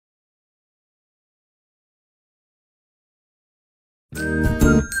So we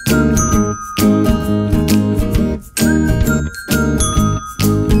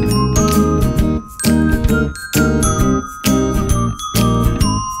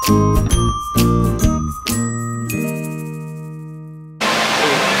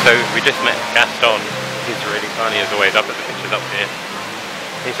just met Gaston. He's really funny as always up at the pictures up here.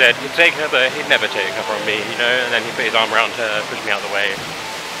 He said he'd take her, but he'd never take her from me, you know, and then he put his arm around her, pushed me out of the way.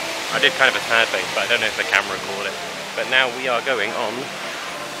 I did kind of a sad face, but I don't know if the camera caught it. But now we are going on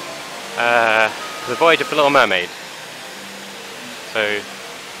the voyage of the Little Mermaid. So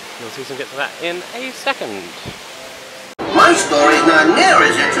you'll see some bits of that in a second. My story's not near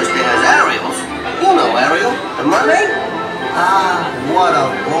as interesting as Ariel's. You know Ariel, the mermaid? Ah, what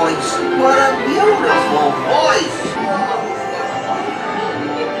a voice. What a beautiful voice.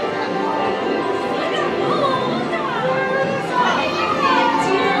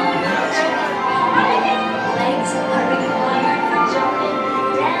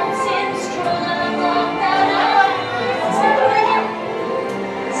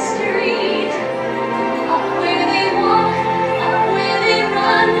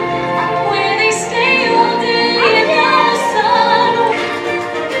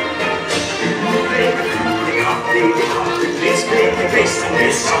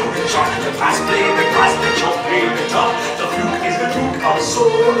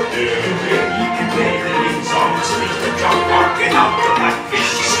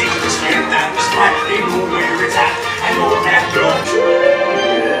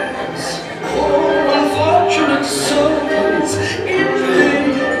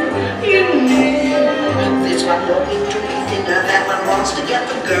 To get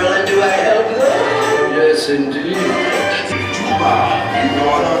the girl, and do I help her? Yes, indeed. You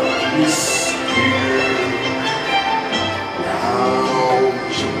wanna miss here. Now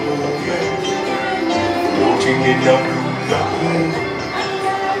floating in the blue lagoon.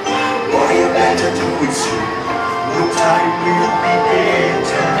 Why you better do it soon? No time will be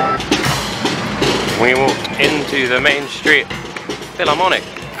better. We walked into the Main Street Philharmonic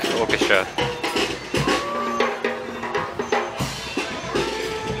Orchestra.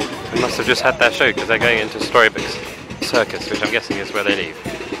 They must have just had their show because they're going into Storybook Circus, which I'm guessing is where they leave.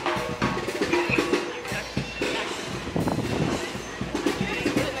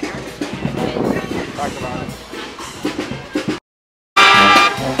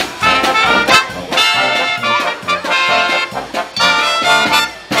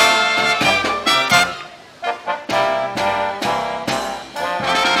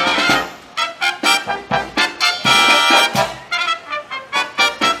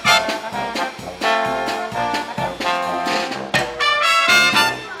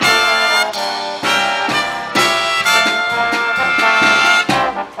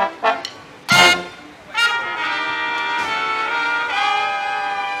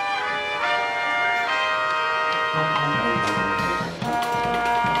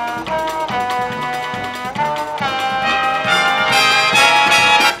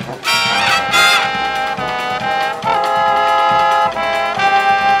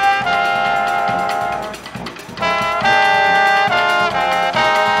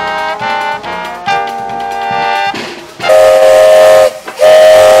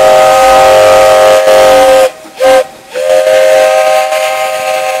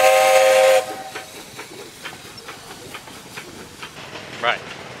 Right,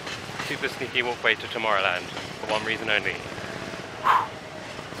 super sneaky walkway to Tomorrowland, for one reason only.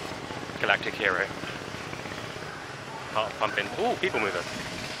 Galactic hero. Heart pumping. Ooh, people mover.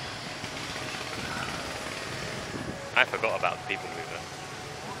 I forgot about the people mover.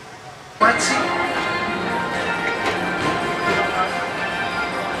 What's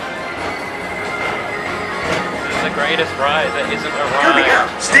The greatest ride that isn't a ride. Coming up,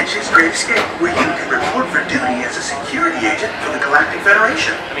 Stitch's Great Escape, where you can report for duty as a security agent for the Galactic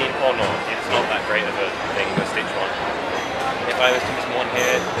Federation. I mean, or not. It's not that great of a thing, the Stitch one. If I was to miss one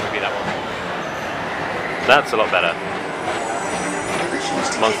here, it would be that one. That's a lot better.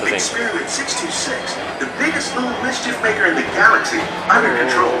 Monster thing. Experiment 626, the biggest little mischief maker in the galaxy, under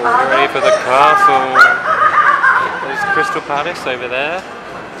control. Ready for the castle. There's Crystal Palace over there.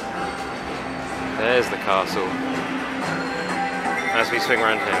 There's the castle. As we swing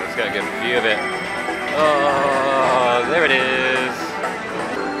around here, let's get a good view of it. Oh, there it is.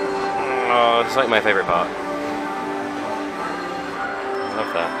 Oh, it's like my favourite part.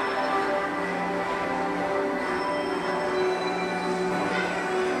 Love that.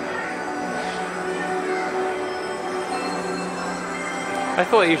 I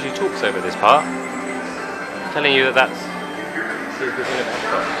thought it usually talks over this part, telling you that that's the beginning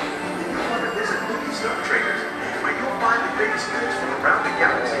of the Visit Movie Stuff Traders, where you'll find the biggest news from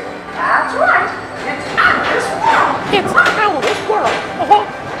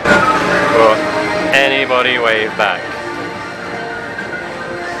everybody wave back.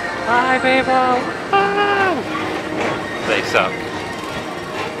 Hi people! Ah! They suck.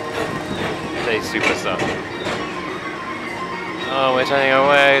 They super suck. Oh, we're turning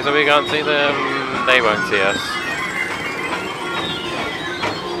away so we can't see them. They won't see us.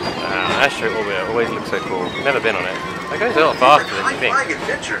 Astro Orbiter always looks so cool. Never been on it. It goes a lot faster than you think.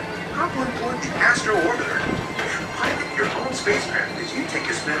 AnAwfullyBigAdventure. Hop on board the Astro Orbiter. Pilot your own spacecraft as you take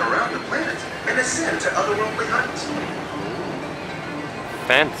a spin around the planet and ascend to otherworldly heights.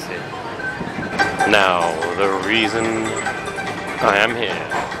 Fancy. Now, the reason I am here.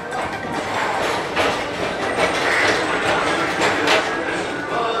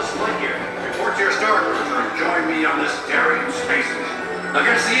 Report to your star cruiser and join me on this daring space mission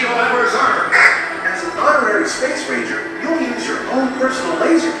against the evil Emperor's armor. As an honorary space ranger, you'll use your own personal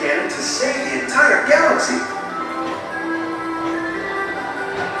laser cannon to save the entire galaxy.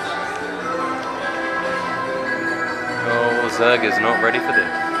 Oh, Zerg is not ready for this.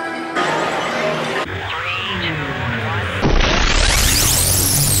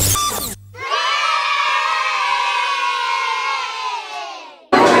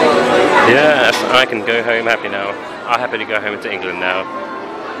 Yes, I can go home happy now. I'll happily go home to England now.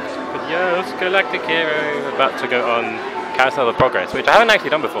 But yes, Galactic Hero, about to go on Carousel of Progress, which I haven't actually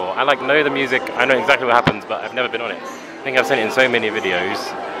done before. I like know the music, I know exactly what happens, but I've never been on it. I think I've seen it in so many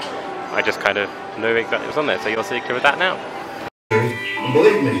videos. I just kind of know exactly what's on there, so you'll see a clip of that now. And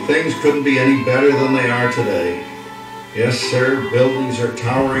believe me, things couldn't be any better than they are today. Yes, sir, buildings are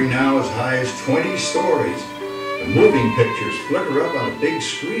towering now as high as 20 stories. The moving pictures flicker up on a big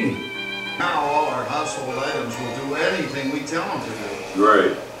screen. Now all our household items will do anything we tell them to do.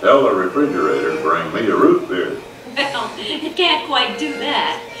 Great. Tell the refrigerator to bring me a root beer. Well, it can't quite do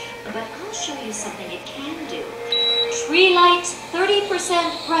that. But I'll show you something it can do. Tree lights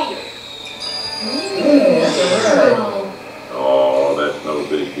 30% brighter. Oh, that's no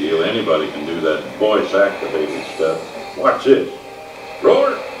big deal. Anybody can do that voice-activated stuff. Watch this.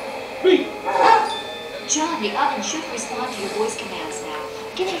 Roar! Beep! John, the oven should respond to your voice commands now.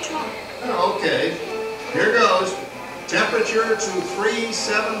 Give it a try. Okay, here goes. Temperature to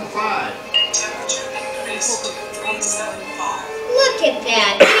 375. Temperature increase 375. Look at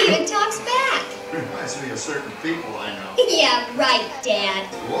that. He even talks back. Reminds me of certain people I know. Yeah, right, Dad.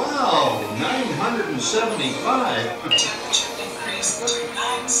 Wow, 975. Temperature increase to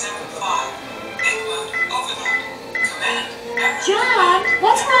 975. England overload. Command. John,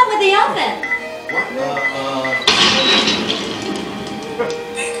 what's wrong with the oven? What?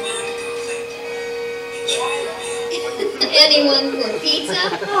 Anyone for pizza?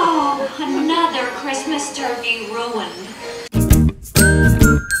 Oh, another Christmas turkey ruined.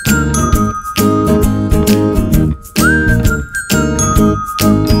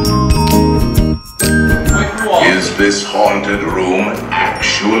 Is this haunted room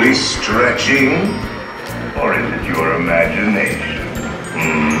actually stretching? Or is it your imagination?